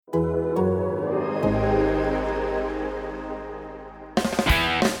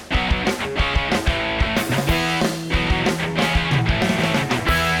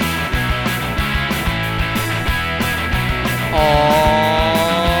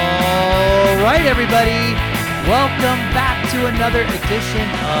right, everybody. Welcome back to another edition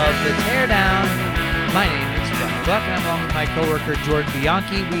of The Teardown. My name is Brian Buck, and I'm along with my coworker Jordan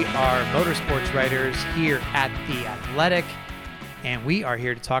Bianchi. We are motorsports writers here at The Athletic, and we are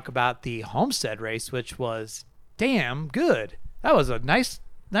here to talk about the Homestead race, which was damn good. That was a nice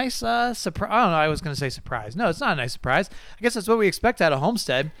surprise. I don't know. I was going to say surprise. No, it's not a nice surprise. I guess that's what we expect out of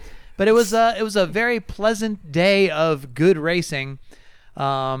Homestead. But it was a very pleasant day of good racing.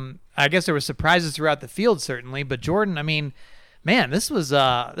 I guess there were surprises throughout the field, certainly. But Jordan, I mean, man, this was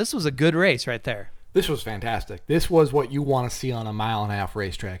a good race right there. This was fantastic. This was what you want to see on a mile-and-a-half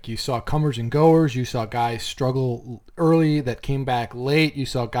racetrack. You saw comers and goers. You saw guys struggle early that came back late. You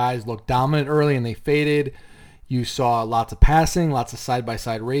saw guys look dominant early and they faded. You saw lots of passing, lots of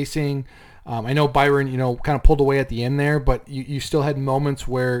side-by-side racing. I know Byron, kind of pulled away at the end there, but you still had moments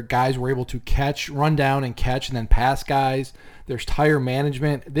where guys were able to run down and catch and then pass guys. There's tire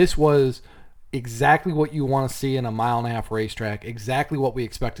management. This was exactly what you want to see in a mile-and-a-half racetrack, exactly what we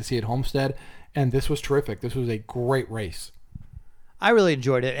expect to see at Homestead, and this was terrific. This was a great race. I really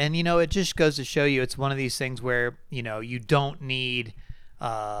enjoyed it, and, it just goes to show you it's one of these things where, you don't need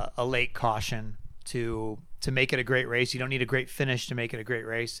a late caution to make it a great race. You don't need a great finish to make it a great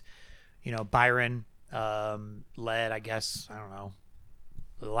race. Byron led, I guess, I don't know,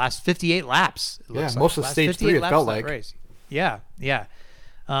 the last 58 laps. Most of stage 3 it felt like. Race. Yeah.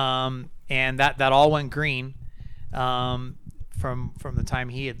 And that all went green from the time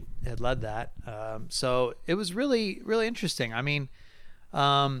he had led that. So it was really, really interesting. I mean,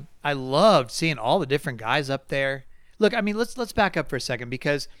 I loved seeing all the different guys up there. Look, I mean, let's back up for a second,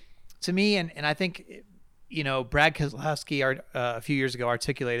 because to me, and I think, Brad Keselowski a few years ago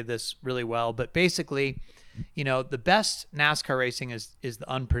articulated this really well, but basically, the best NASCAR racing is the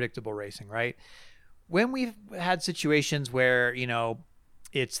unpredictable racing, right? When we've had situations where,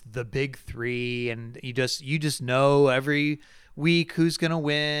 it's the big three and you just know every week who's going to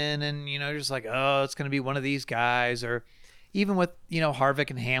win, and, just like, oh, it's going to be one of these guys, or even with, Harvick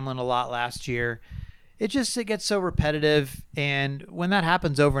and Hamlin a lot last year, it gets so repetitive. And when that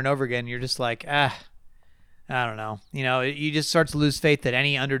happens over and over again, you're just like, I don't know. You just start to lose faith that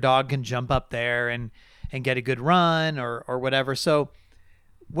any underdog can jump up there and get a good run or whatever. So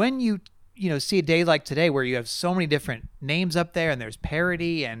when you see a day like today where you have so many different names up there and there's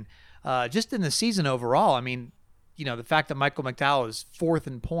parity, and just in the season overall, I mean, the fact that Michael McDowell is fourth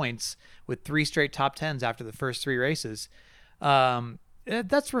in points with 3 straight top 10s after the first 3 races,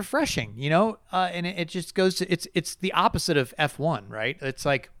 that's refreshing, and it just goes to, it's the opposite of F1, right? It's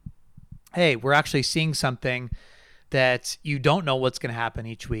like, hey, we're actually seeing something that you don't know what's going to happen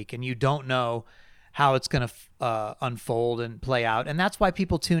each week, and you don't know how it's going to unfold and play out. And that's why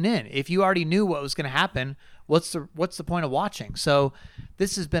people tune in. If you already knew what was going to happen, what's the point of watching? So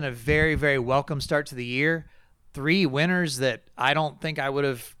this has been a very, very welcome start to the year. 3 winners that I don't think I would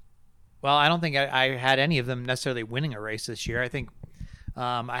have, I don't think I had any of them necessarily winning a race this year. I think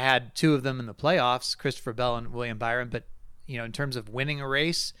I had 2 of them in the playoffs, Christopher Bell and William Byron. But, in terms of winning a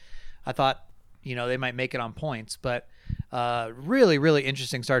race, I thought, they might make it on points, but really, really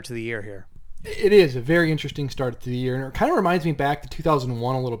interesting start to the year here. It is a very interesting start to the year, and it kind of reminds me back to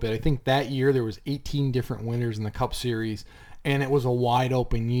 2001 a little bit. I think that year there was 18 different winners in the Cup Series, and it was a wide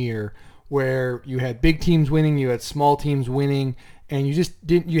open year where you had big teams winning, you had small teams winning, and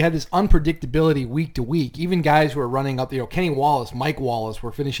you had this unpredictability week to week. Even guys who were running up, Kenny Wallace, Mike Wallace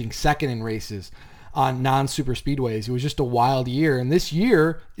were finishing second in races on non-super speedways. It was just a wild year, and this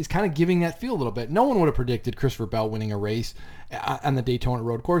year is kind of giving that feel a little bit. No one would have predicted Christopher Bell winning a race on the Daytona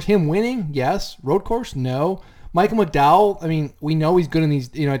road course. Him winning, yes. Road course, no. Michael McDowell, I mean, we know he's good in these,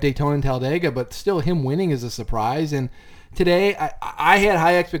 at Daytona and Talladega, but still him winning is a surprise. And today, I had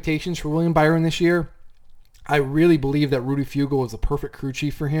high expectations for William Byron this year. I really believe that Rudy Fugle was the perfect crew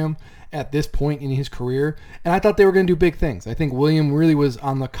chief for him at this point in his career, and I thought they were going to do big things. I think William really was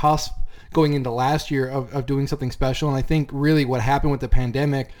on the cusp going into last year of doing something special. And I think really what happened with the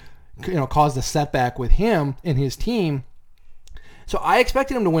pandemic, caused a setback with him and his team. So I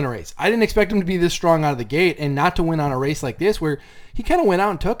expected him to win a race. I didn't expect him to be this strong out of the gate and not to win on a race like this where he kind of went out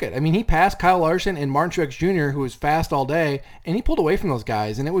and took it. I mean, he passed Kyle Larson and Martin Truex Jr., who was fast all day, and he pulled away from those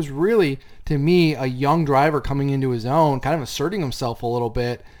guys. And it was really, to me, a young driver coming into his own, kind of asserting himself a little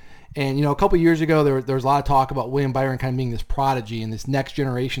bit. And, a couple years ago, there was a lot of talk about William Byron kind of being this prodigy and this next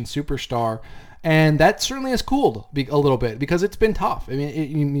generation superstar. And that certainly has cooled a little bit because it's been tough. I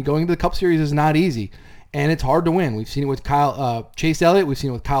mean, going to the Cup Series is not easy, and it's hard to win. We've seen it with Chase Elliott. We've seen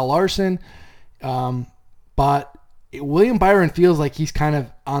it with Kyle Larson. But William Byron feels like he's kind of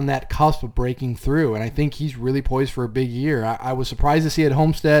on that cusp of breaking through, and I think he's really poised for a big year. I was surprised to see it at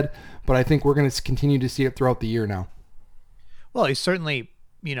Homestead, but I think we're going to continue to see it throughout the year now. Well, he's certainly,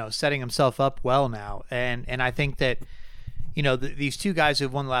 setting himself up well now, and I think that, these two guys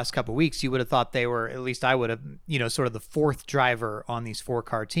who've won the last couple of weeks, you would have thought they were, at least I would have, sort of the fourth driver on these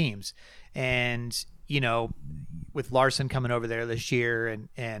 4-car teams, and with Larson coming over there this year,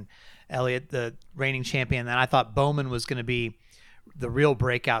 and Elliott, the reigning champion, then I thought Bowman was going to be the real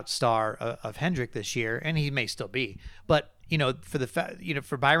breakout star of Hendrick this year, and he may still be. But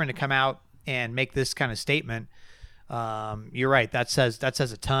for Byron to come out and make this kind of statement, you're right. That says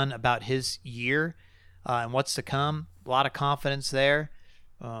a ton about his year and what's to come. A lot of confidence there.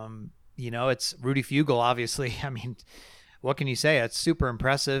 It's Rudy Fugle, obviously. I mean, what can you say? It's super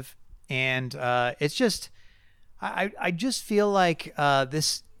impressive, and it's just I just feel like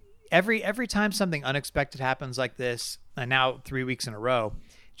this. Every time something unexpected happens like this, and now 3 weeks in a row,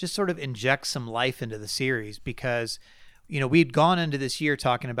 just sort of injects some life into the series because, we'd gone into this year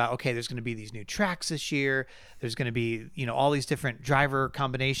talking about, okay, there's going to be these new tracks this year. There's going to be, all these different driver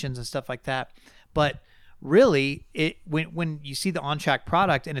combinations and stuff like that. But really, when you see the on-track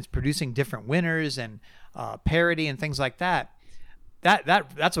product and it's producing different winners and parity and things like that,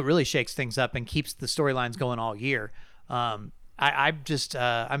 that's what really shakes things up and keeps the storylines going all year. I'm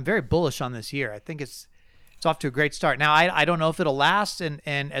very bullish on this year. I think it's off to a great start. Now, I don't know if it'll last, and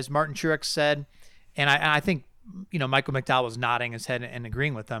as Martin Truex said, and I think Michael McDowell was nodding his head and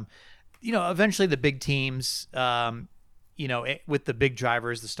agreeing with them. Eventually the big teams, with the big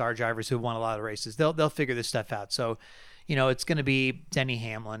drivers, the star drivers who won a lot of races, they'll figure this stuff out. So, it's going to be Denny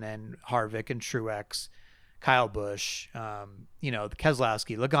Hamlin and Harvick and Truex, Kyle Busch,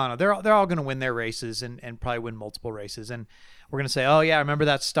 Keselowski, Logano. They're all going to win their races and probably win multiple races. And we're going to say, oh yeah, remember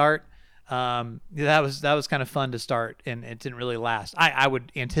that start? That was kind of fun to start, and it didn't really last. I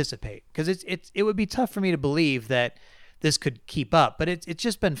would anticipate, because it would be tough for me to believe that this could keep up, but it's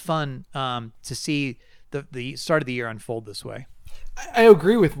just been fun to see the start of the year unfold this way. I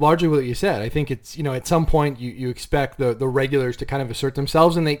agree with largely what you said. I think it's, at some point you expect the regulars to kind of assert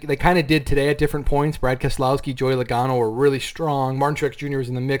themselves, and they kind of did today at different points. Brad Keselowski, Joey Logano were really strong. Martin Truex Jr. was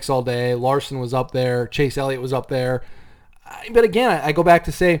in the mix all day. Larson was up there. Chase Elliott was up there. But again, I go back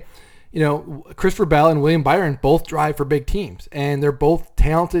to say, Christopher Bell and William Byron both drive for big teams, and they're both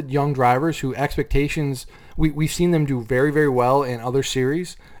talented young drivers who expectations, we've seen them do very, very well in other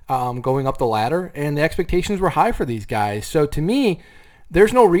series going up the ladder, and the expectations were high for these guys. So to me,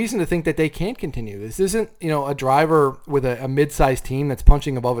 there's no reason to think that they can't continue. This isn't, a driver with a mid-sized team that's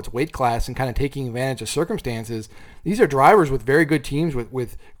punching above its weight class and kind of taking advantage of circumstances. These are drivers with very good teams,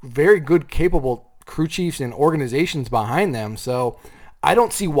 with very good, capable crew chiefs and organizations behind them. So I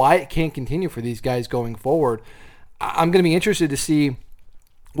don't see why it can't continue for these guys going forward. I'm going to be interested to see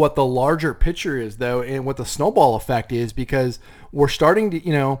what the larger picture is, though, and what the snowball effect is, because we're starting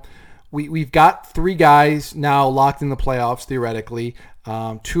to, we've got 3 guys now locked in the playoffs, theoretically,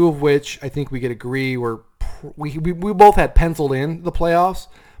 2 of which I think we could agree we both had penciled in the playoffs.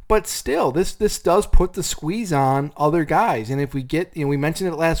 But still, this does put the squeeze on other guys. And if we get, we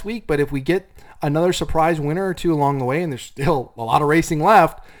mentioned it last week, but if we get another surprise winner or 2 along the way, and there's still a lot of racing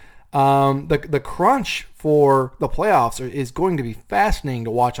left, the crunch for the playoffs is going to be fascinating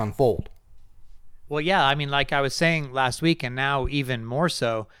to watch unfold. Well, yeah, I mean, like I was saying last week, and now even more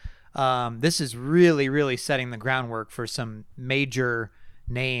so, this is really, really setting the groundwork for some major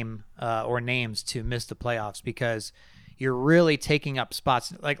names to miss the playoffs, because you're really taking up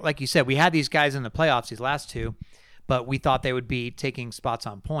spots. Like you said, we had these guys in the playoffs, these last 2, but we thought they would be taking spots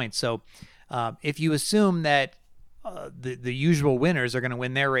on points. So if you assume that the usual winners are going to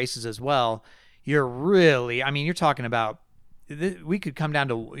win their races as well, you're talking about, we could come down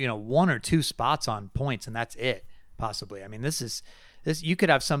to 1 or 2 spots on points, and that's it, possibly. I mean, this you could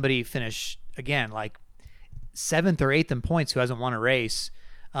have somebody finish again like 7th or 8th in points who hasn't won a race.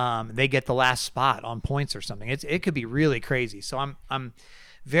 They get the last spot on points or something. It could be really crazy. So I'm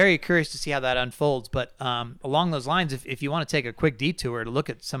very curious to see how that unfolds. But along those lines, if you want to take a quick detour to look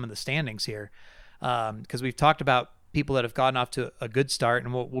at some of the standings here, because we've talked about people that have gotten off to a good start,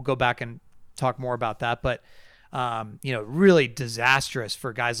 and we'll go back and talk more about that. But really disastrous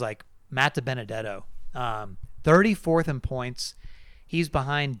for guys like Matt DiBenedetto, 34th in points. He's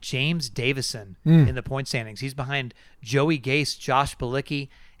behind James Davison in the point standings. He's behind Joey Gase, Josh Bilicki,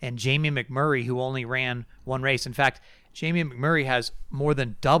 and Jamie McMurray, who only ran 1 race. In fact, Jamie McMurray has more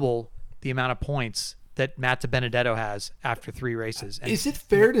than double the amount of points that Matt DiBenedetto has after 3 races. And is it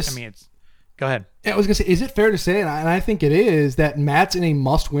fair to? I mean, Go ahead. I was going to say, is it fair to say, and I think it is, that Matt's in a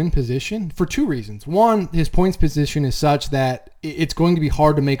must-win position for two reasons. One, his points position is such that it's going to be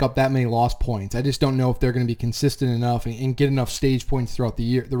hard to make up that many lost points. I just don't know if they're going to be consistent enough and get enough stage points throughout the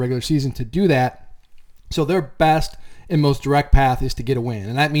year, the regular season, to do that. So their best and most direct path is to get a win,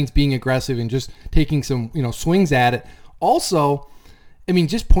 and that means being aggressive and just taking some swings at it. Also, I mean,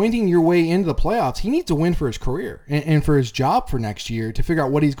 just pointing your way into the playoffs, he needs to win for his career and for his job for next year to figure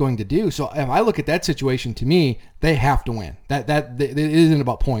out what he's going to do. So if I look at that situation, to me, they have to win. That it isn't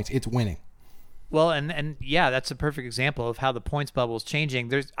about points; it's winning. Well, and yeah, that's a perfect example of how the points bubble is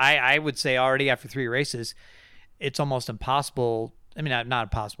changing. I would say already after 3 races, it's almost impossible. I mean, not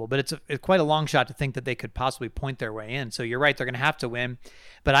impossible, but it's quite a long shot to think that they could possibly point their way in. So you're right; they're going to have to win,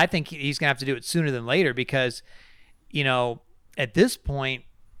 but I think he's going to have to do it sooner than later because, at this point,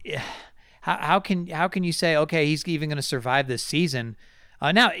 how can you say, okay, he's even going to survive this season?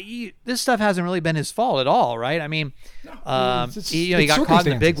 This stuff hasn't really been his fault at all, right? I mean, he got caught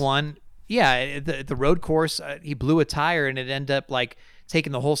in the big one. Yeah, the road course, he blew a tire and it ended up like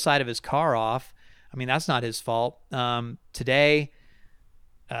taking the whole side of his car off. I mean, that's not his fault. Today,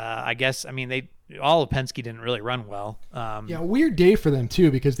 I guess, I mean, all of Penske didn't really run well. Weird day for them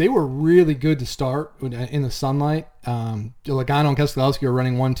too, because they were really good to start in the sunlight. Logano and Keselowski were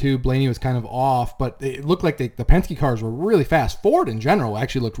running 1-2. Blaney was kind of off, but it looked like the Penske cars were really fast. Ford in general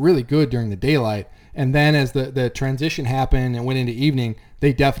actually looked really good during the daylight. And then as the transition happened and went into evening,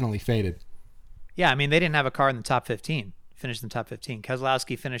 they definitely faded. Yeah, I mean, they didn't have a car in the top 15, finished in the top 15.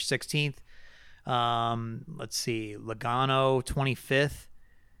 Keselowski finished 16th. Let's see, Logano 25th.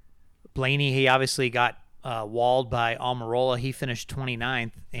 Blaney, he obviously got walled by Almirola. He finished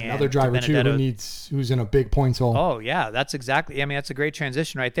 29th. And another driver too who's in a big points hole. Oh yeah, that's a great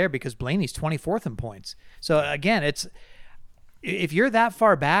transition right there because Blaney's 24th in points. So again, if you're that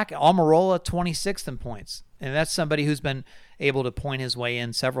far back, Almirola 26th in points, and that's somebody who's been able to point his way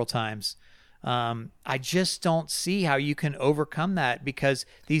in several times. I just don't see how you can overcome that because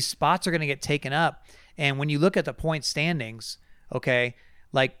these spots are going to get taken up. And when you look at the point standings, okay,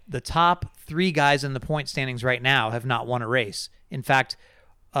 like the top 3 guys in the point standings right now have not won a race. In fact,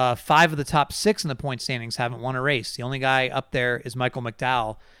 5 of the top 6 in the point standings haven't won a race. The only guy up there is Michael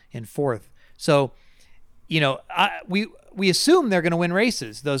McDowell in 4th. So, we assume they're going to win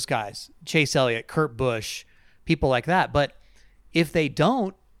races, those guys, Chase Elliott, Kurt Busch, people like that. But if they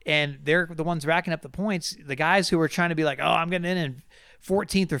don't, and they're the ones racking up the points, the guys who are trying to be like, oh, I'm getting in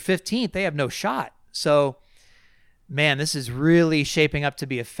 14th or 15th, they have no shot. So, man, this is really shaping up to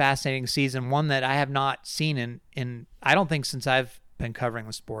be a fascinating season, one that I have not seen in I don't think since I've been covering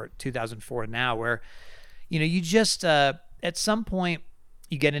the sport, 2004 now, where, you just, at some point,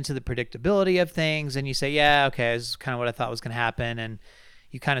 you get into the predictability of things and you say, yeah, okay, this is kind of what I thought was going to happen, and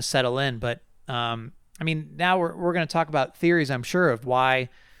you kind of settle in. But, now we're going to talk about theories, I'm sure, of why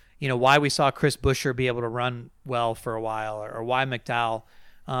we saw Chris Buescher be able to run well for a while, or why McDowell.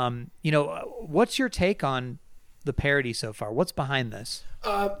 What's your take on the parity so far? What's behind this?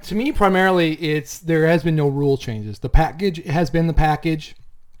 To me, primarily, there has been no rule changes. The package has been the package,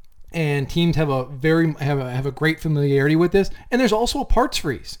 and teams have a great familiarity with this. And there's also a parts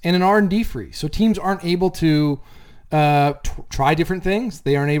freeze and an R&D freeze, so teams aren't able to try different things.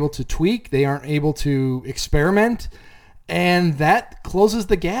 They aren't able to tweak. They aren't able to experiment, and that closes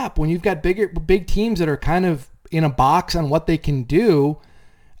the gap when you've got big teams that are kind of in a box on what they can do.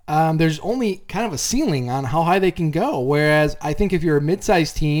 There's only kind of a ceiling on how high they can go. Whereas I think if you're a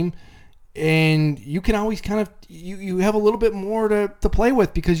mid-sized team and you can always kind of, you have a little bit more to play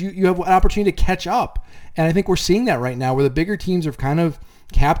with because you have an opportunity to catch up. And I think we're seeing that right now where the bigger teams are kind of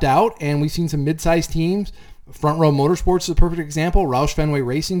capped out, and we've seen some mid-sized teams. Front Row Motorsports is a perfect example. Roush Fenway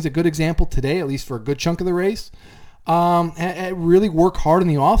Racing is a good example today, at least for a good chunk of the race. Really work hard in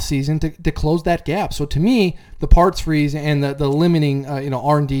the off season to close that gap. So to me, the parts freeze and the limiting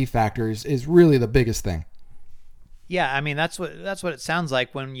R&D factors is really the biggest thing. Yeah, I mean that's what it sounds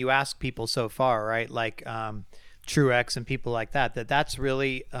like when you ask people so far, right? Like Truex and people like that's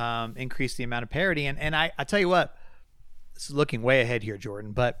really increased the amount of parity. And I tell you what, this is looking way ahead here,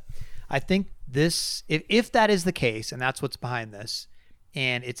 Jordan, but I think this, if that is the case, and that's what's behind this,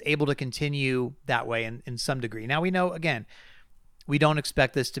 and it's able to continue that way in some degree. Now, we know, again, we don't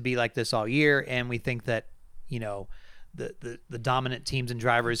expect this to be like this all year, and we think that, the dominant teams and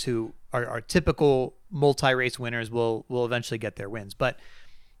drivers who are typical multi-race winners will eventually get their wins. But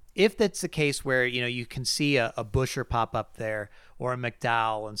if that's the case where, you can see a Buescher pop up there or a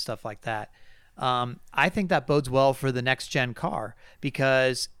McDowell and stuff like that, I think that bodes well for the next gen car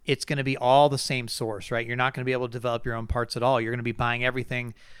because it's going to be all the same source, right? You're not going to be able to develop your own parts at all. You're going to be buying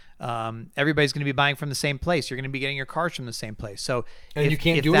everything Everybody's going to be buying from the same place. You're going to be getting your cars from the same place. So, and you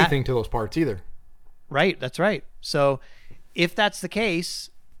can't do anything to those parts either. Right. That's right. So if that's the case,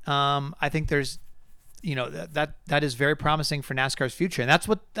 I think there's, that is very promising for NASCAR's future. And that's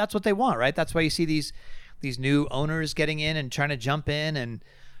what they want, right? That's why you see these new owners getting in and trying to jump in.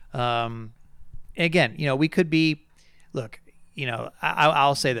 And again, we could be, look,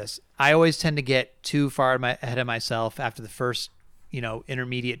 I'll say this. I always tend to get too far ahead of myself after the first,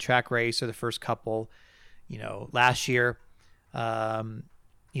 intermediate track race or the first couple. Last year,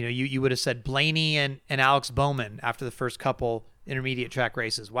 you would have said Blaney and Alex Bowman after the first couple intermediate track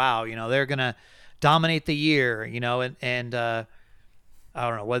races. Wow, they're going to dominate the year, and I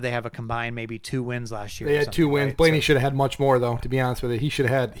don't know, what did they have a combined maybe 2 wins last year? They had 2 wins. Right? Blaney should have had much more, though, to be honest with you. He should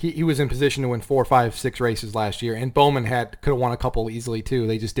have had he was in position to win 4, 5, 6 races last year, and Bowman could have won a couple easily too.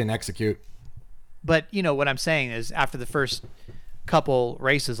 They just didn't execute. But what I'm saying is after the first couple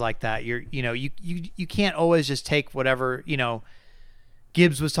races like that, you can't always just take whatever,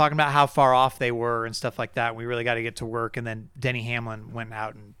 Gibbs was talking about how far off they were and stuff like that. We really got to get to work. And then Denny Hamlin went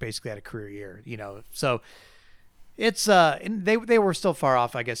out and basically had a career year, so it's they were still far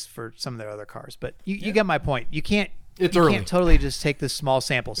off, I guess, for some of their other cars, but you get my point. You can't totally just take this small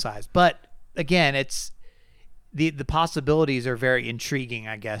sample size, but again, it's the possibilities are very intriguing,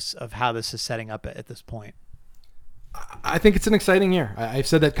 I guess, of how this is setting up at this point. I think it's an exciting year. I've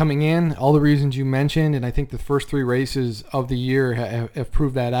said that coming in, all the reasons you mentioned, and I think the first 3 races of the year have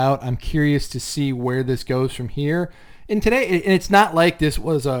proved that out. I'm curious to see where this goes from here. And today, it's not like this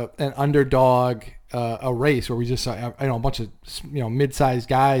was an underdog a race where we just saw a bunch of mid-sized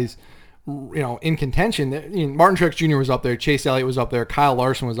guys in contention. Martin Truex Jr. was up there, Chase Elliott was up there, Kyle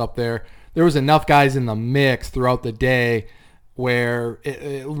Larson was up there. There was enough guys in the mix throughout the day where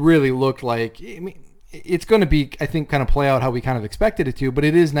it really looked like. It's going to be, I think, kind of play out how we kind of expected it to, but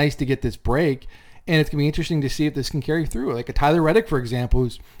it is nice to get this break, and it's going to be interesting to see if this can carry through. Like a Tyler Reddick, for example,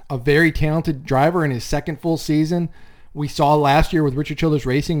 who's a very talented driver in his second full season. We saw last year with Richard Childress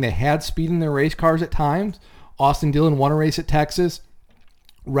Racing, they had speed in their race cars at times. Austin Dillon won a race at Texas.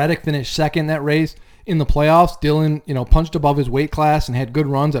 Reddick finished second in that race. In the playoffs, Dillon, punched above his weight class and had good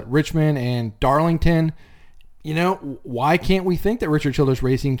runs at Richmond and Darlington. Why can't we think that Richard Childress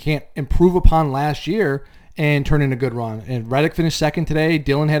Racing can't improve upon last year and turn in a good run? And Reddick finished second today.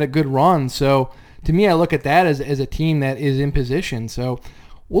 Dillon had a good run. So to me, I look at that as a team that is in position. So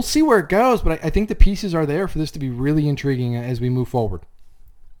we'll see where it goes, but I think the pieces are there for this to be really intriguing as we move forward.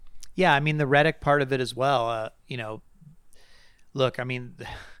 Yeah, the Reddick part of it as well. Look,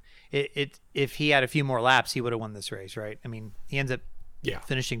 if he had a few more laps, he would have won this race, right? He ends up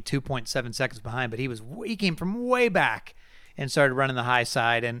finishing 2.7 seconds behind, but he came from way back and started running the high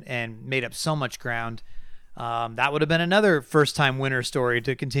side and made up so much ground. That would have been another first-time winner story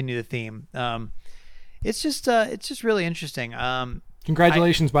to continue the theme. It's just really interesting.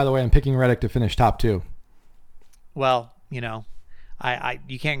 Congratulations, by the way, on picking Reddick to finish top 2. Well, you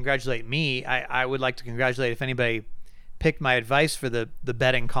can't congratulate me. I would like to congratulate if anybody picked my advice for the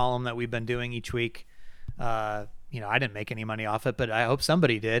betting column that we've been doing each week. I didn't make any money off it, but I hope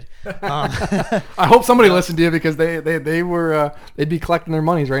somebody did. I hope somebody listened to you because they were they'd be collecting their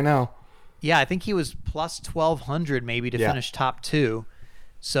monies right now. Yeah, I think he was plus 1,200 maybe to finish top 2.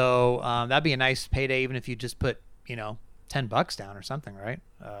 So that'd be a nice payday, even if you just put $10 down or something, right?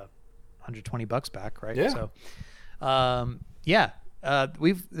 $120 back, right? Yeah. So,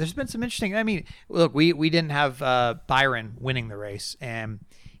 there's been some interesting. Look, we didn't have Byron winning the race, and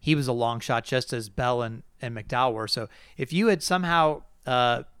he was a long shot, just as Bell and McDowell were. So if you had somehow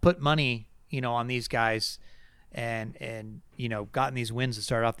put money, on these guys and gotten these wins to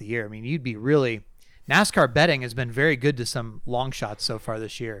start off the year, you'd be really. NASCAR betting has been very good to some long shots so far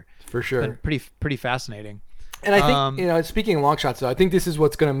this year. For sure. It's been pretty fascinating. And I think, speaking of long shots, though, I think this is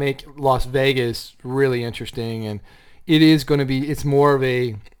what's going to make Las Vegas really interesting. And it is going to be, it's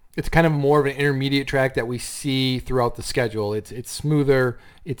kind of more of an intermediate track that we see throughout the schedule. It's smoother,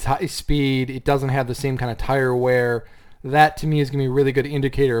 it's high speed, it doesn't have the same kind of tire wear. That, to me, is going to be a really good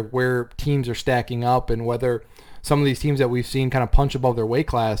indicator of where teams are stacking up and whether some of these teams that we've seen kind of punch above their weight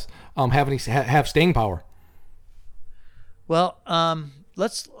class have staying power. Well,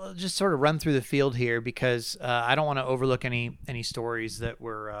 let's just sort of run through the field here because I don't want to overlook any stories that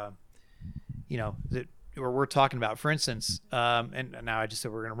we're talking about. For instance, and now I just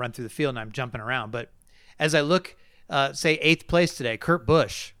said we're going to run through the field and I'm jumping around. But as I look, say 8th place today, Kurt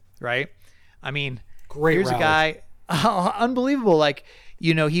Busch, right? Great here's rally. A guy, unbelievable.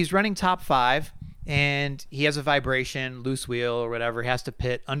 He's running top 5 and he has a vibration, loose wheel or whatever. He has to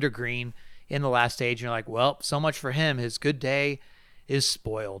pit under green in the last stage. And you're like, well, so much for him. His good day is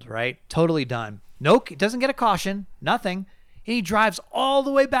spoiled, right? Totally done. No, it doesn't get a caution, nothing. And he drives all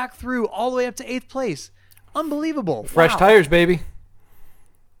the way back through, all the way up to 8th place. Unbelievable. Fresh Wow. tires, baby.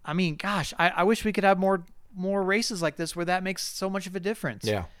 I mean, gosh, I wish we could have more races like this where that makes so much of a difference.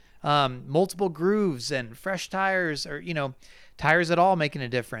 Yeah. Multiple grooves and fresh tires, or tires at all making a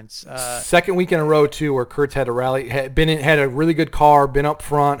difference. Second week in a row too, where Kurtz had a rally, had a really good car, been up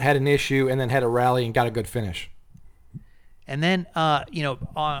front, had an issue, and then had a rally and got a good finish. And then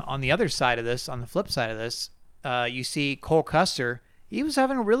on the other side of this, on the flip side of this, you see Cole Custer. He was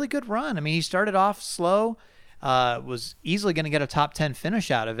having a really good run. I mean, he started off slow, was easily going to get a top 10 finish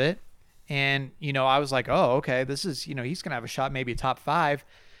out of it. And, I was like, oh, okay, this is, he's going to have a shot, maybe a top 5.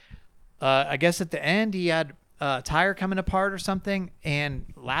 I guess at the end he had a tire coming apart or something, and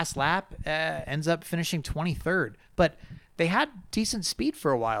last lap ends up finishing 23rd. But they had decent speed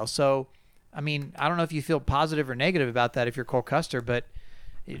for a while. So, I mean, I don't know if you feel positive or negative about that if you're Cole Custer, but,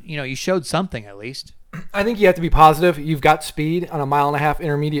 you showed something at least. I think you have to be positive. You've got speed on a 1.5 mile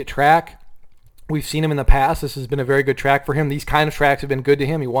intermediate track. We've seen him in the past. This has been a very good track for him. These kind of tracks have been good to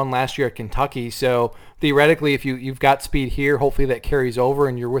him. He won last year at Kentucky. So theoretically, if you've got speed here, hopefully that carries over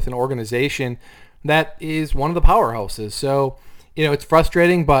and you're with an organization that is one of the powerhouses. So, it's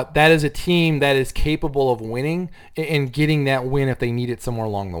frustrating, but that is a team that is capable of winning and getting that win if they need it somewhere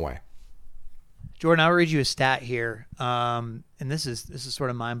along the way. Jordan, I'll read you a stat here, and this is sort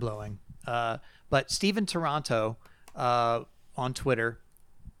of mind-blowing. But Steven Toronto on Twitter,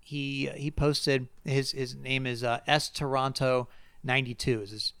 he posted, his name is SToronto92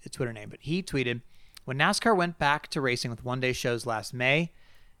 is his Twitter name, but he tweeted, when NASCAR went back to racing with one-day shows last May,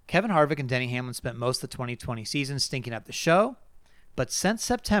 Kevin Harvick and Denny Hamlin spent most of the 2020 season stinking up the show, but since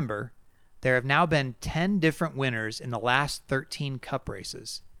September, there have now been 10 different winners in the last 13 Cup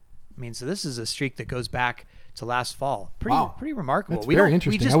races. I mean, so this is a streak that goes back to last fall. Pretty remarkable. That's very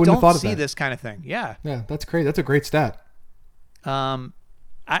interesting. We just I wouldn't have thought don't of see that. this kind of thing. Yeah. Yeah, that's great. That's a great stat.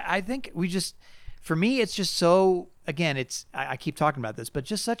 I think for me, it's just so, again, I keep talking about this, but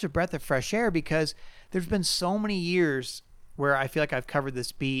just such a breath of fresh air because there's been so many years where I feel like I've covered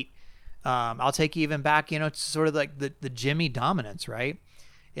this beat. I'll take you even back, it's sort of like the Jimmy dominance, right?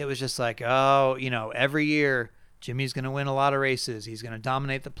 It was just like, every year Jimmy's going to win a lot of races. He's going to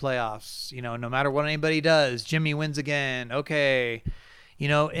dominate the playoffs. No matter what anybody does, Jimmy wins again. Okay.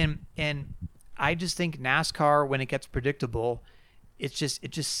 And I just think NASCAR, when it gets predictable, it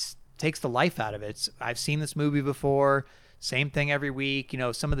just takes the life out of it. I've seen this movie before. Same thing every week.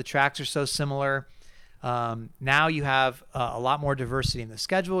 Some of the tracks are so similar. Now you have a lot more diversity in the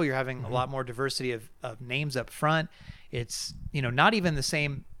schedule. You're having a lot more diversity of names up front. It's, not even the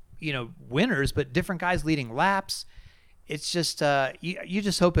same, winners, but different guys leading laps. It's just, you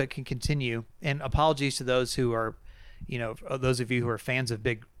just hope it can continue. And apologies to those who are, those of you who are fans of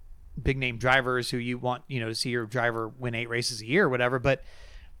big name drivers who you want, to see your driver win 8 races a year or whatever. But,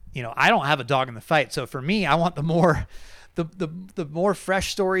 I don't have a dog in the fight. So for me, I want the more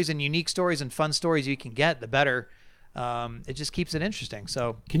fresh stories and unique stories and fun stories you can get, the better. It just keeps it interesting.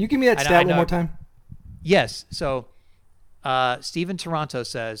 So can you give me that stat one more time? Yes. So Steven Toronto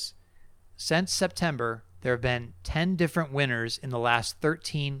says, since September, there have been 10 different winners in the last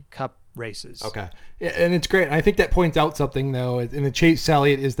 13 Cup races. Okay. Yeah, and it's great. I think that points out something, though. And the Chase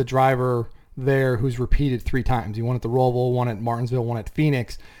Elliott is the driver there who's repeated 3 times. He won at the Roval, won at Martinsville, won at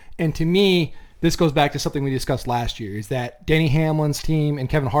Phoenix. And to me, this goes back to something we discussed last year, is that Denny Hamlin's team and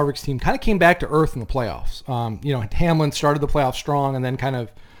Kevin Harvick's team kind of came back to earth in the playoffs. Hamlin started the playoffs strong and then kind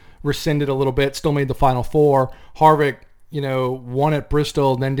of rescinded a little bit, still made the Final Four. Harvick, won at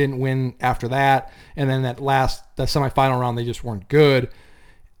Bristol, then didn't win after that. And then that semifinal round, they just weren't good.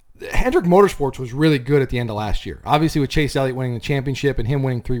 Hendrick Motorsports was really good at the end of last year. Obviously with Chase Elliott winning the championship and him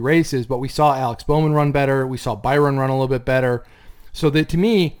winning 3 races, but we saw Alex Bowman run better. We saw Byron run a little bit better. So that, to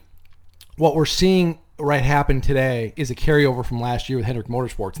me, what we're seeing happen today is a carryover from last year with Hendrick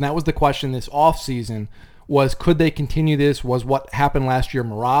Motorsports. And that was the question this offseason was, could they continue this? Was what happened last year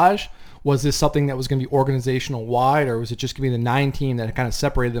mirage? Was this something that was going to be organizational wide, or was it just going to be the 9 team that kind of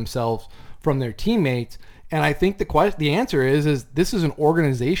separated themselves from their teammates? And I think the answer is this is an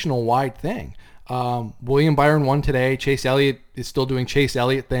organizational wide thing. William Byron won today. Chase Elliott is still doing Chase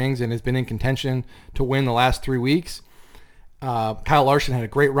Elliott things and has been in contention to win the last 3 weeks. Kyle Larson had a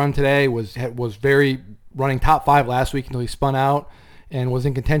great run today, was very running top 5 last week until he spun out and was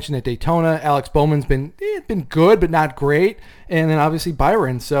in contention at Daytona. Alex Bowman's been good, but not great. And then obviously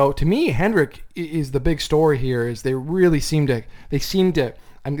Byron. So to me, Hendrick is the big story here, is they really seem to, this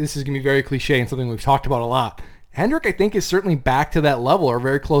is going to be very cliche and something we've talked about a lot. Hendrick, I think, is certainly back to that level or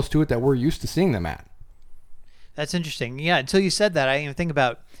very close to it that we're used to seeing them at. That's interesting. Yeah, until you said that, I didn't even think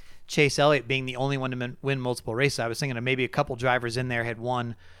about Chase Elliott being the only one to win multiple races. I was thinking of maybe a couple drivers in there had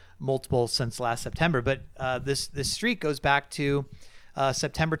won multiple since last September, but this streak goes back to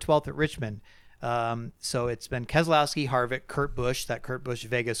September 12th at Richmond. So it's been Keselowski, Harvick, Kurt Busch, that Kurt Busch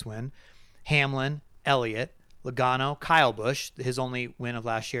Vegas win, Hamlin, Elliott, Logano, Kyle Busch, his only win of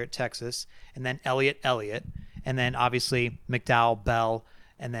last year at Texas, and then Elliott, and then obviously McDowell, Bell,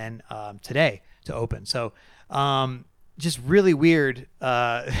 and then today to open. So just really weird.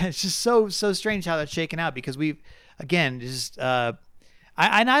 It's just so strange how that's shaken out, because we've, again, just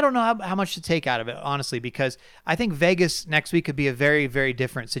I don't know how much to take out of it, honestly, because I think Vegas next week could be a very, very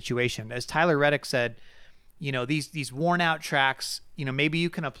different situation. As Tyler Reddick said, these worn out tracks, maybe you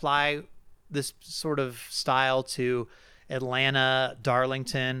can apply this sort of style to Atlanta,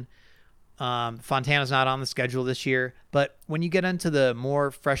 Darlington. Fontana's not on the schedule this year, but when you get into the more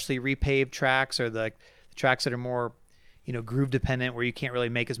freshly repaved tracks, or the tracks that are more, groove dependent, where you can't really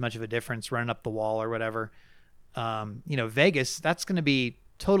make as much of a difference running up the wall or whatever, Vegas, that's going to be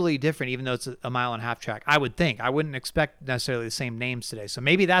totally different, even though it's a mile and a half track. I would think. I wouldn't expect necessarily the same names today. So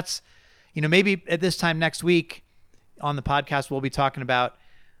maybe that's, maybe at this time next week on the podcast, we'll be talking about,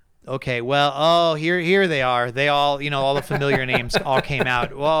 okay, well, here they are. They all, all the familiar names all came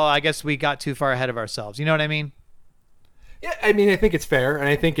out. Well, I guess we got too far ahead of ourselves. You know what I mean? Yeah, I mean, I think it's fair, and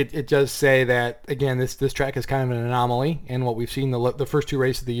I think it does say that, again, this track is kind of an anomaly, and what we've seen the first two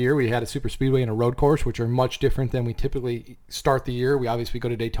races of the year, we had a super speedway and a road course, which are much different than we typically start the year. We obviously go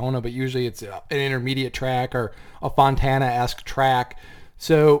to Daytona, but usually it's an intermediate track or a Fontana-esque track.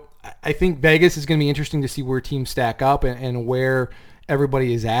 So I think Vegas is going to be interesting to see where teams stack up and where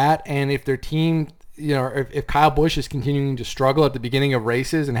everybody is at, and if their team, if Kyle Busch is continuing to struggle at the beginning of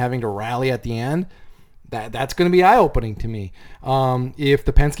races and having to rally at the end, that's going to be eye-opening to me. If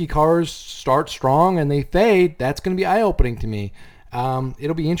the Penske cars start strong and they fade, that's going to be eye-opening to me.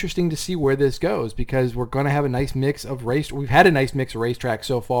 It'll be interesting to see where this goes, because we're going to have a nice mix of we've had a nice mix of racetracks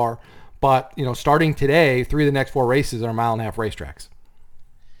so far, but starting today, 3 of the next 4 races are mile-and-a-half racetracks.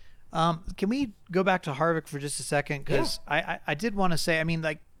 Can we go back to Harvick for just a second? Because I did want to say, I mean,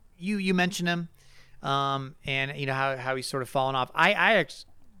 like you mentioned him, and how he's sort of fallen off. I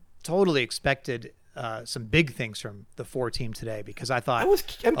totally expected some big things from the 4 team today, because I thought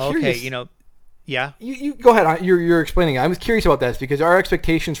I'm curious. Okay, yeah. You go ahead. You're explaining. I was curious about this because our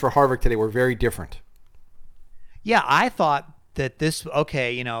expectations for Harvick today were very different. Yeah, I thought that this,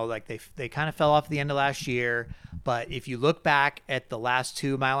 like they kind of fell off at the end of last year, but if you look back at the last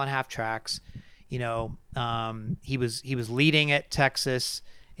 2 mile-and-a-half tracks, he was leading at Texas,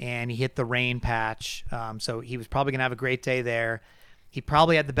 and he hit the rain patch, so he was probably gonna have a great day there. He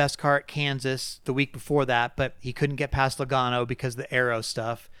probably had the best car at Kansas the week before that, but he couldn't get past Logano because of the aero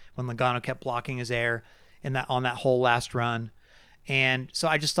stuff, when Logano kept blocking his air on that whole last run. And so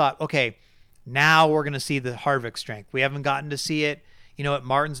I just thought, okay, now we're going to see the Harvick strength. We haven't gotten to see it, at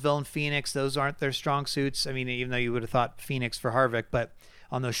Martinsville and Phoenix. Those aren't their strong suits. I mean, even though you would have thought Phoenix for Harvick, but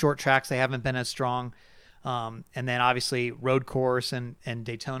on those short tracks, they haven't been as strong. And then obviously road course and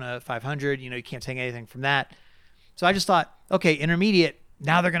Daytona 500, you can't take anything from that. So I just thought, okay, intermediate,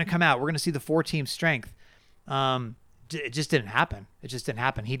 now they're going to come out. We're going to see the 4 team strength. It just didn't happen.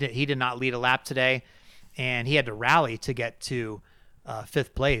 He did not lead a lap today, and he had to rally to get to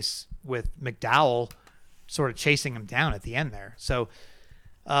 5th place, with McDowell sort of chasing him down at the end there. So,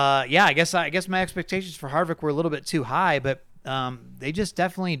 I guess my expectations for Harvick were a little bit too high, but they just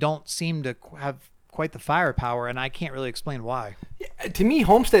definitely don't seem to have quite the firepower, and I can't really explain why. Yeah, to me,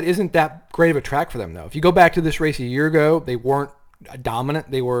 Homestead isn't that great of a track for them, though. If you go back to this race a year ago, they weren't dominant.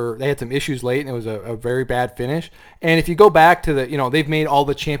 They had some issues late, and it was a very bad finish. And if you go back to they've made all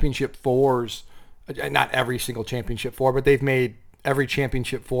the championship 4s, not every single championship 4, but they've made every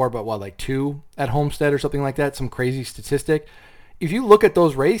championship 4, but like 2 at Homestead or something like that, some crazy statistic. If you look at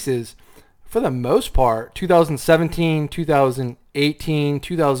those races, for the most part, 2017, 2018,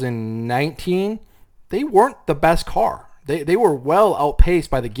 2019, they weren't the best car. They were well outpaced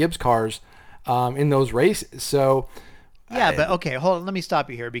by the Gibbs cars in those races. So yeah, but okay, hold on. Let me stop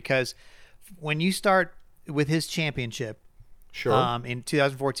you here, because when you start with his championship, sure, in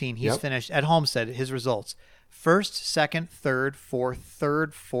 2014, he's finished at Homestead. His results: 1st, 2nd, 3rd,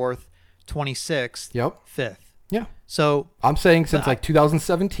 4th, 26th, 5th. Yeah. So I'm saying since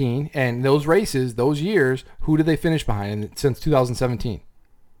 2017 and those races, those years, who did they finish behind since 2017?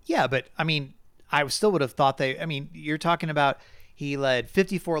 Yeah, but I mean, I still would have thought you're talking about he led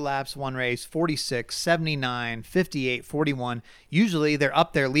 54 laps one race, 46, 79, 58, 41. Usually they're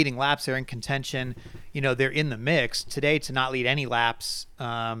up there leading laps. They're in contention. They're in the mix. Today, to not lead any laps.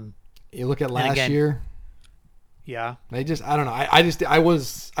 You look at last year. Yeah. They just, I don't know. I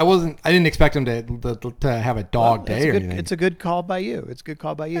didn't expect them to have a dog day or anything. It's a good call by you. It's a good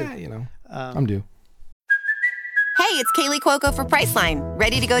call by you. Yeah, I'm due. Hey, it's Kaylee Cuoco for Priceline.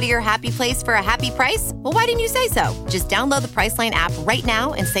 Ready to go to your happy place for a happy price? Well, why didn't you say so? Just download the Priceline app right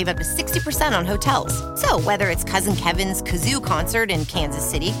now and save up to 60% on hotels. So whether it's Cousin Kevin's Kazoo Concert in Kansas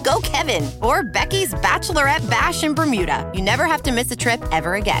City, go Kevin, or Becky's Bachelorette Bash in Bermuda, you never have to miss a trip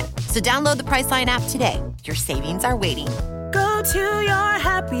ever again. So download the Priceline app today. Your savings are waiting. Go to your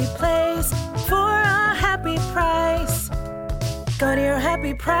happy place for a happy price. Go to your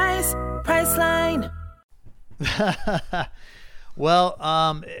happy price, Priceline. Well,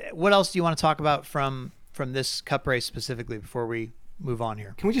 what else do you want to talk about from this Cup race specifically before we move on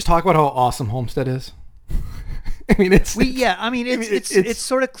here? Can we just talk about how awesome Homestead is? I mean, it's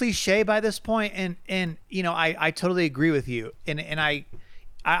sort of cliche by this point, and I totally agree with you, and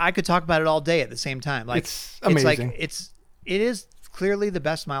I could talk about it all day at the same time. Like it's amazing. It is clearly the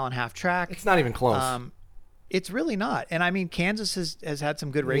best mile and a half track. It's not even close. It's really not, and I mean Kansas has had some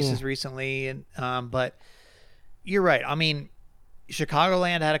good races recently, and but. You're right. I mean,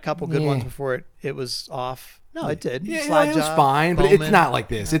 Chicagoland had a couple good ones before it was off. No, it did. Yeah, it was fine, but it's not like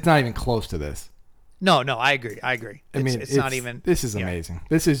this. It's not even close to this. No, I agree. It's not even. This is amazing.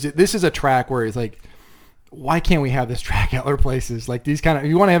 This is a track where it's like, why can't we have this track at other places? Like these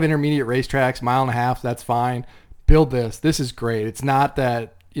you want to have intermediate racetracks, mile and a half, that's fine. Build this. This is great. It's not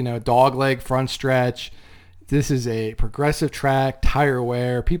that, dog leg front stretch. This is a progressive track, tire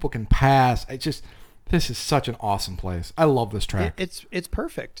wear. People can pass. This is such an awesome place. I love this track. It's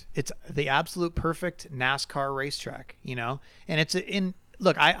perfect. It's the absolute perfect NASCAR racetrack, and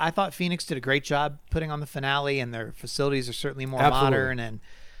look, I thought Phoenix did a great job putting on the finale, and their facilities are certainly more modern, and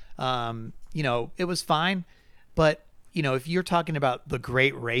it was fine. But if you're talking about the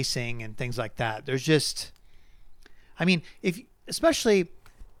great racing and things like that, there's just, I mean, especially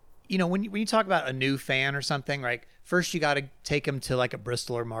when you talk about a new fan or something, like first you got to take them to like a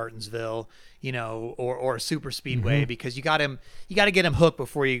Bristol or Martinsville, or a super speedway, because you got to get him hooked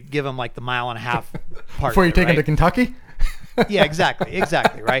before you give him like the mile and a half part. Before you take him to Kentucky? Yeah,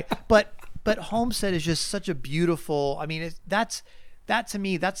 exactly, right. But Homestead is just such a beautiful. I mean, that to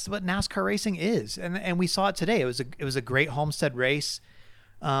me, that's what NASCAR racing is, and we saw it today. It was a great Homestead race.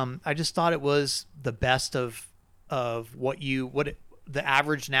 I just thought it was the best of the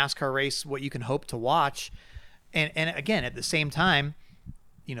average NASCAR race, what you can hope to watch. And again, at the same time,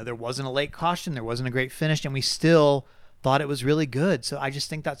 there wasn't a late caution, there wasn't a great finish, and we still thought it was really good. So I just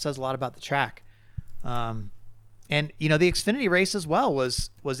think that says a lot about the track. And the Xfinity race as well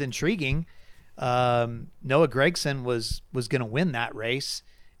was intriguing. Noah Gragson was going to win that race,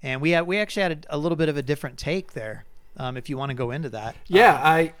 and we actually had a little bit of a different take there. If you want to go into that.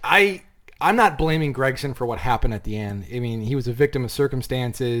 Yeah, I'm not blaming Gragson for what happened at the end. I mean, he was a victim of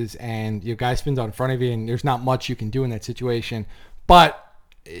circumstances, and your guy spins out in front of you, and there's not much you can do in that situation. But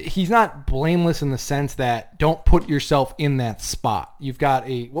he's not blameless in the sense that don't put yourself in that spot. You've got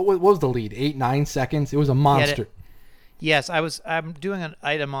what was the lead? 8-9 seconds. It was a monster. Yes, I'm doing an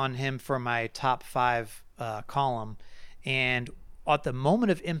item on him for my top 5 column, and at the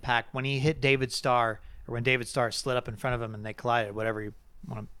moment of impact, when he hit David Starr, or when David Starr slid up in front of him and they collided, whatever you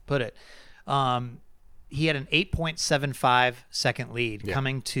want to put it. He had an 8.75 second lead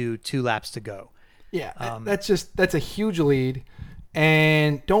coming to 2 laps to go. Yeah, that's a huge lead,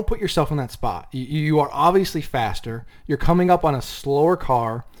 and don't put yourself in that spot. You are obviously faster. You're coming up on a slower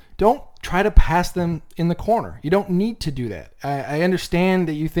car. Don't try to pass them in the corner. You don't need to do that. I understand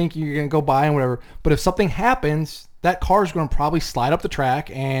that you think you're going to go by and whatever, but if something happens, that car is going to probably slide up the track,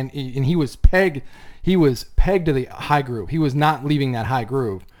 and he was pegged. He was pegged to the high groove. He was not leaving that high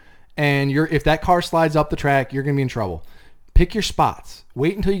groove. And if that car slides up the track, you're going to be in trouble. Pick your spots.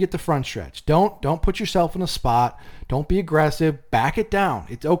 Wait until you get the front stretch. Don't put yourself in a spot. Don't be aggressive. Back it down.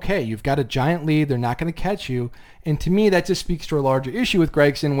 It's okay. You've got a giant lead. They're not going to catch you. And to me, that just speaks to a larger issue with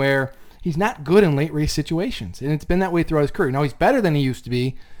Gragson, where he's not good in late race situations. And it's been that way throughout his career. Now, he's better than he used to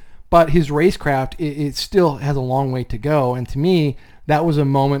be, but his racecraft, it still has a long way to go. And to me, that was a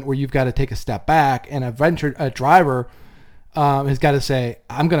moment where you've got to take a step back, and a driver has got to say,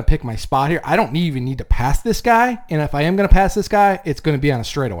 I'm going to pick my spot here. I don't even need to pass this guy. And if I am going to pass this guy, it's going to be on a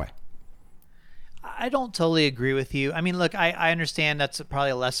straightaway. I don't totally agree with you. I mean, look, I understand that's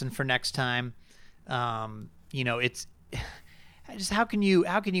probably a lesson for next time. It's just how can you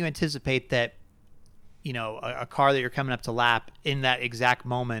anticipate that, a car that you're coming up to lap in that exact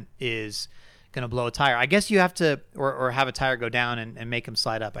moment is going to blow a tire. I guess you have to, or have a tire go down and make him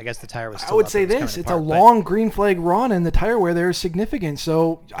slide up. I guess the tire was still I would up, say this, it's a long green flag run, and the tire wear there is significant.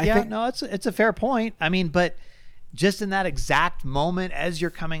 So I think... No, it's a fair point. I mean, but just in that exact moment as you're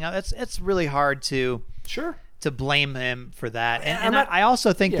coming up, it's really hard to blame him for that. And I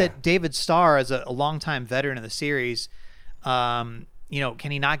also think that David Starr, as a longtime veteran of the series, can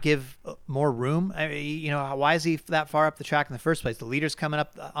he not give more room? Why is he that far up the track in the first place? The leader's coming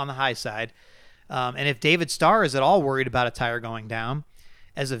up on the high side. And if David Starr is at all worried about a tire going down,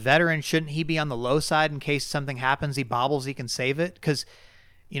 as a veteran, shouldn't he be on the low side in case something happens? He bobbles, he can save it. Because,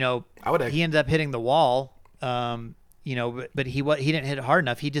 he ended up hitting the wall, but he didn't hit it hard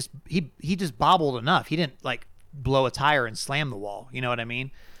enough. He just bobbled enough. He didn't blow a tire and slam the wall. You know what I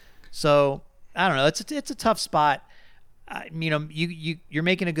mean? So I don't know. It's a tough spot. You're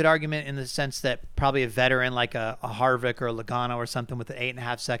making a good argument in the sense that probably a veteran like a Harvick or a Logano or something with an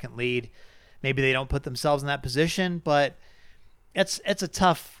 8.5 second lead, maybe they don't put themselves in that position, but it's a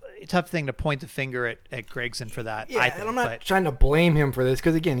tough thing to point the finger at Gragson for that. Yeah, and I'm not trying to blame him for this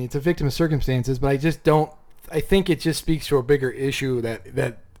because, again, it's a victim of circumstances, but I think it just speaks to a bigger issue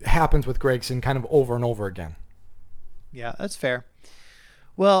that happens with Gragson kind of over and over again. Yeah, that's fair.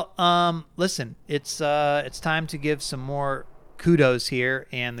 Well, listen, it's time to give some more kudos here,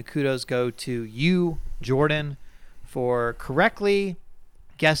 and the kudos go to you, Jordan, for correctly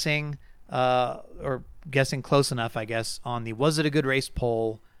guessing or guessing close enough, I guess, on the Was It a Good Race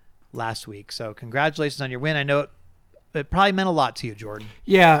poll last week. So congratulations on your win. I know it probably meant a lot to you, Jordan.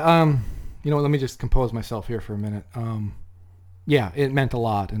 Yeah. Let me just compose myself here for a minute. Yeah, it meant a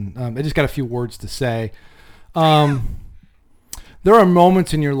lot. And I just got a few words to say. There are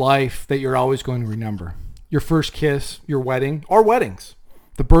moments in your life that you're always going to remember. Your first kiss, your wedding, or weddings,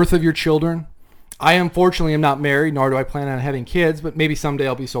 the birth of your children. I unfortunately am not married, nor do I plan on having kids, but maybe someday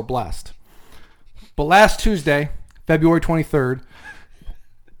I'll be so blessed. But last Tuesday, February 23rd,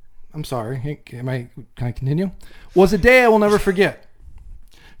 I'm sorry, can I continue? Was a day I will never forget.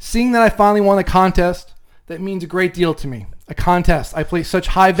 Seeing that I finally won a contest that means a great deal to me, a contest I place such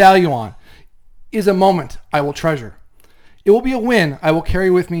high value on, is a moment I will treasure. It will be a win I will carry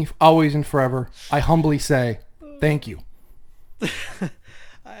with me always and forever. I humbly say, thank you.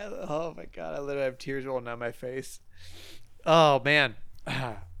 Oh my God, I literally have tears rolling down my face. Oh man.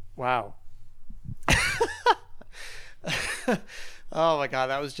 Wow. Oh my God,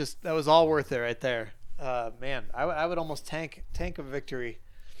 that was all worth it right there. Man, I would almost tank a victory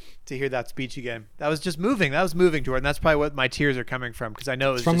to hear that speech again. That was just moving. That was moving, Jordan. That's probably what my tears are coming from, because I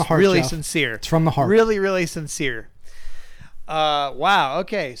know it's from just the heart, really Jeff. sincere. It's from the heart. Really, really sincere. Wow.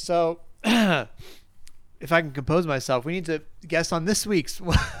 Okay, so if I can compose myself, we need to guess on this week's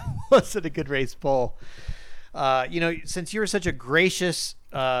Was It a Good Race poll. Since you're such a gracious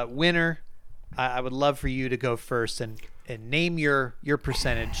winner, I would love for you to go first and name your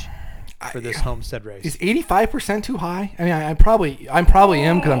percentage for this Homestead race. Is 85% too high? I mean, I'm probably am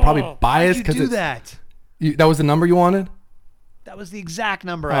because I'm probably biased. Why'd you do that? That was the number you wanted? That was the exact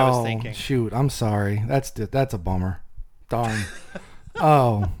number I was thinking. Shoot, I'm sorry. That's a bummer. Darn.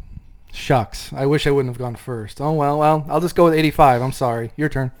 Oh, shucks. I wish I wouldn't have gone first. Oh, well, I'll just go with 85. I'm sorry. Your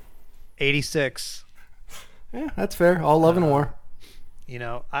turn. 86. Yeah, that's fair. All love and war.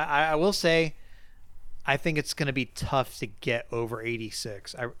 I will say, I think it's going to be tough to get over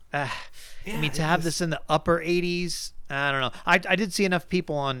 86. I mean, to have this in the upper 80s, I don't know. I did see enough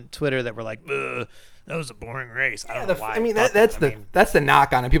people on Twitter that were like, "Ugh, that was a boring race." I don't know why. I mean, that's the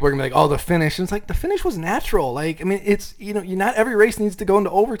knock on it. People are gonna be like, "Oh, the finish." And it's like the finish was natural. Like, I mean, it's not every race needs to go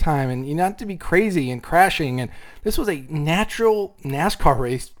into overtime, and you not to be crazy and crashing. And this was a natural NASCAR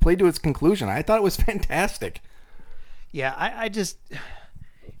race played to its conclusion. I thought it was fantastic. Yeah, I just.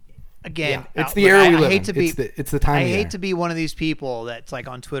 Again, it's the era we live in. It's the time. I hate to be one of these people that's like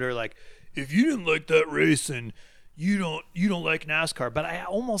on Twitter, like, if you didn't like that race and you don't like NASCAR. But I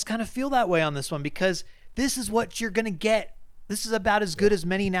almost kind of feel that way on this one, because this is what you're gonna get. This is about as good as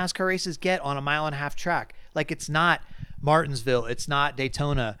many NASCAR races get on a 1.5 mile track. Like, it's not Martinsville, it's not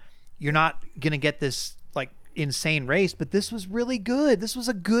Daytona. You're not gonna get this like insane race, but this was really good. This was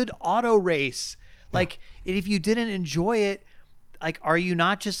a good auto race. Like, if you didn't enjoy it, like, are you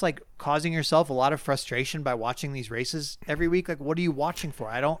not just like causing yourself a lot of frustration by watching these races every week? Like, what are you watching for?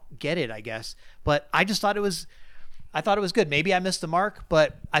 I don't get it, I guess. But I just thought it was good. Maybe I missed the mark,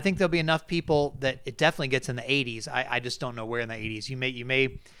 but I think there'll be enough people that it definitely gets in the 80s. I just don't know where in the 80s. You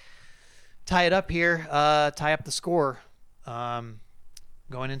may tie it up here, tie up the score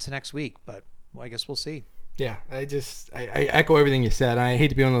going into next week, but I guess we'll see. Yeah, I echo everything you said. I hate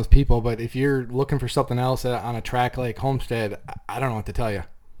to be one of those people, but if you're looking for something else on a track like Homestead, I don't know what to tell you.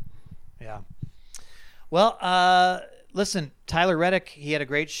 Yeah. Well, listen, Tyler Reddick, he had a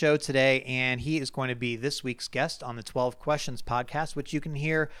great show today, and he is going to be this week's guest on the 12 Questions podcast, which you can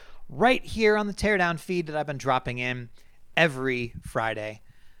hear right here on the Teardown feed that I've been dropping in every Friday.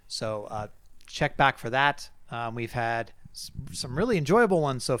 So check back for that. We've had some really enjoyable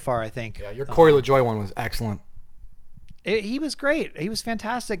ones so far, I think. Yeah, your Corey LaJoie one was excellent. He was great. He was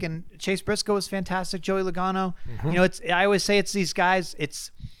fantastic, and Chase Briscoe was fantastic. Joey Logano. You know, I always say it's these guys.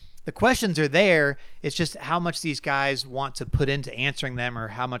 The questions are there. It's just how much these guys want to put into answering them, or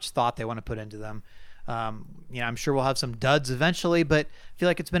how much thought they want to put into them. I'm sure we'll have some duds eventually, but I feel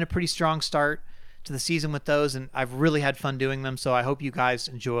like it's been a pretty strong start to the season with those, and I've really had fun doing them. So I hope you guys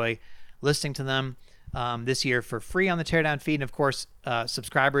enjoy listening to them this year for free on the Teardown feed. And of course,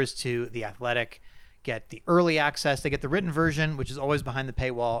 subscribers to The Athletic get the early access. They get the written version, which is always behind the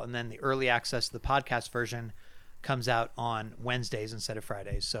paywall, and then the early access to the podcast version comes out on Wednesdays instead of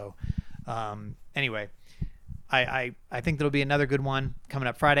Fridays. So anyway, I think there'll be another good one coming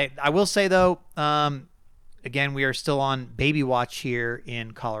up Friday. I will say, though, again, we are still on baby watch here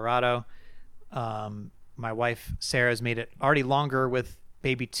in Colorado. My wife, Sarah's made it already longer with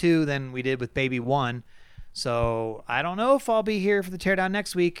baby 2 than we did with baby 1. So I don't know if I'll be here for the Teardown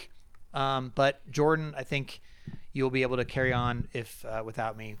next week. But Jordan, I think you'll be able to carry on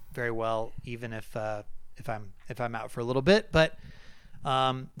without me very well, even if I'm out for a little bit. But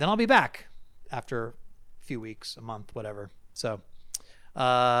then I'll be back after a few weeks, a month, whatever. So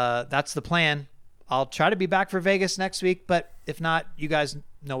that's the plan. I'll try to be back for Vegas next week, but if not, you guys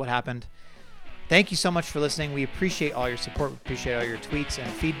know what happened. Thank you so much for listening. We appreciate all your support. We appreciate all your tweets and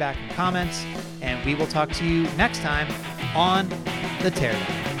feedback and comments. And we will talk to you next time on The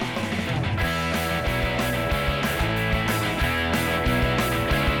Teardown.